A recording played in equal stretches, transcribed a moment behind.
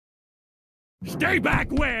Stay back,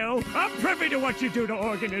 whale! I'm privy to what you do to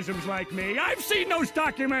organisms like me. I've seen those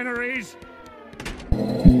documentaries!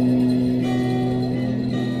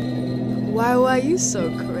 WhyWy, you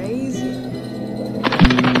so crazy.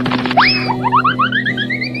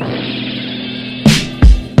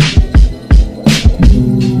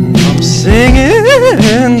 I'm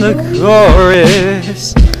singing the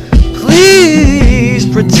chorus. Please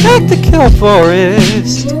protect the kelp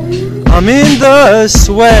forest. I'm in the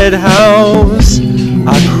sweat house.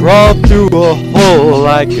 I crawled through a hole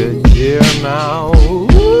like a deer mouse.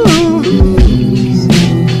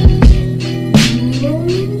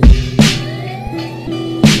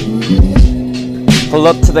 Pull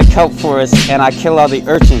up to the kelp forest and I kill all the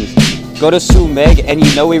urchins. Go to Sue Meg and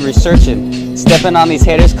you know we researching. Stepping on these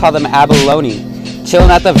haters, call them abalone.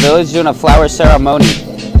 Chilling at the village doing a flower ceremony.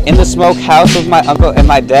 In the smoke house with my uncle and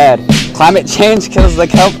my dad. Climate change kills the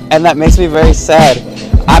kelp and that makes me very sad.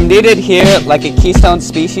 I'm needed here like a keystone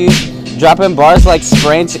species. Dropping bars like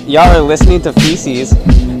sprains, y'all are listening to feces.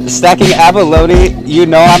 Stacking abalone, you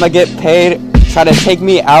know I'ma get paid. Try to take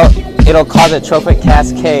me out, it'll cause a trophic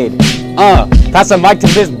cascade. Pass the mic to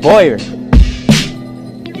this Boyer.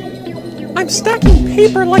 I'm stacking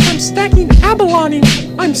paper like I'm stacking abalone.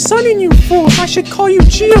 I'm sunning you fools, I should call you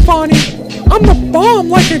Giovanni. I'm the bomb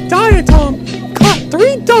like a diatom. Caught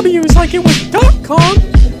 3 W's like it was .com.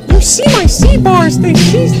 You see my C-bars, they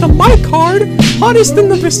seized the mic card. Hottest in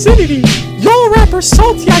the vicinity. Y'all rappers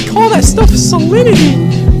salty, I call that stuff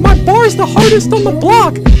salinity. My bar's the hardest on the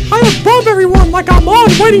block. High above everyone like I'm on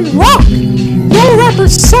Wedding Rock. Y'all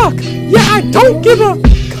rappers suck. Yeah, I don't give a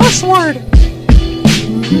cuss word.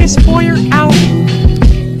 Miss Boyer out.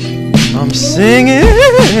 I'm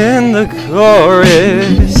singing the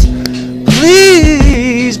chorus.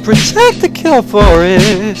 Please protect the kelp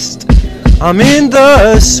forest. I'm in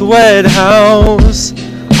the sweat house.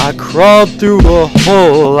 I crawled through a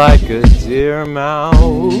hole like a deer mouse.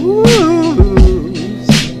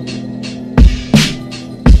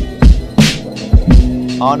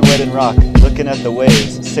 On Wedding Rock, looking at the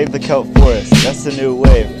waves. Save the kelp forest, that's the new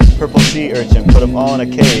wave. Purple sea urchin, put them all in a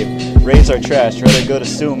cave. Raise our trash, rather go to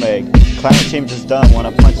Sue Meg. Climate change is done,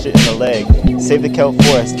 wanna punch it in the leg. Save the kelp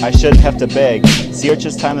forest, I shouldn't have to beg. Sea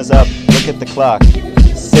urchin's time is up, look at the clock.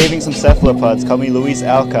 Saving some cephalopods, call me Luis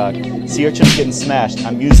Alcock. Sea urchin's getting smashed,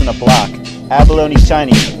 I'm using a block. Abalone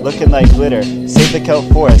shiny, looking like glitter. Save the kelp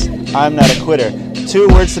forest, I'm not a quitter. 2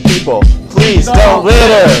 words to people, please don't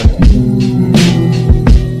litter!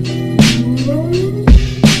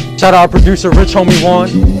 Shout out our producer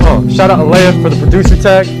RichHomieJuan. Shout out Alea for the producer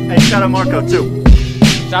tag. Hey, shout out Marco too.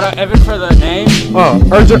 Shout out Evan for the name.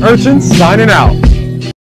 Urchin signing out.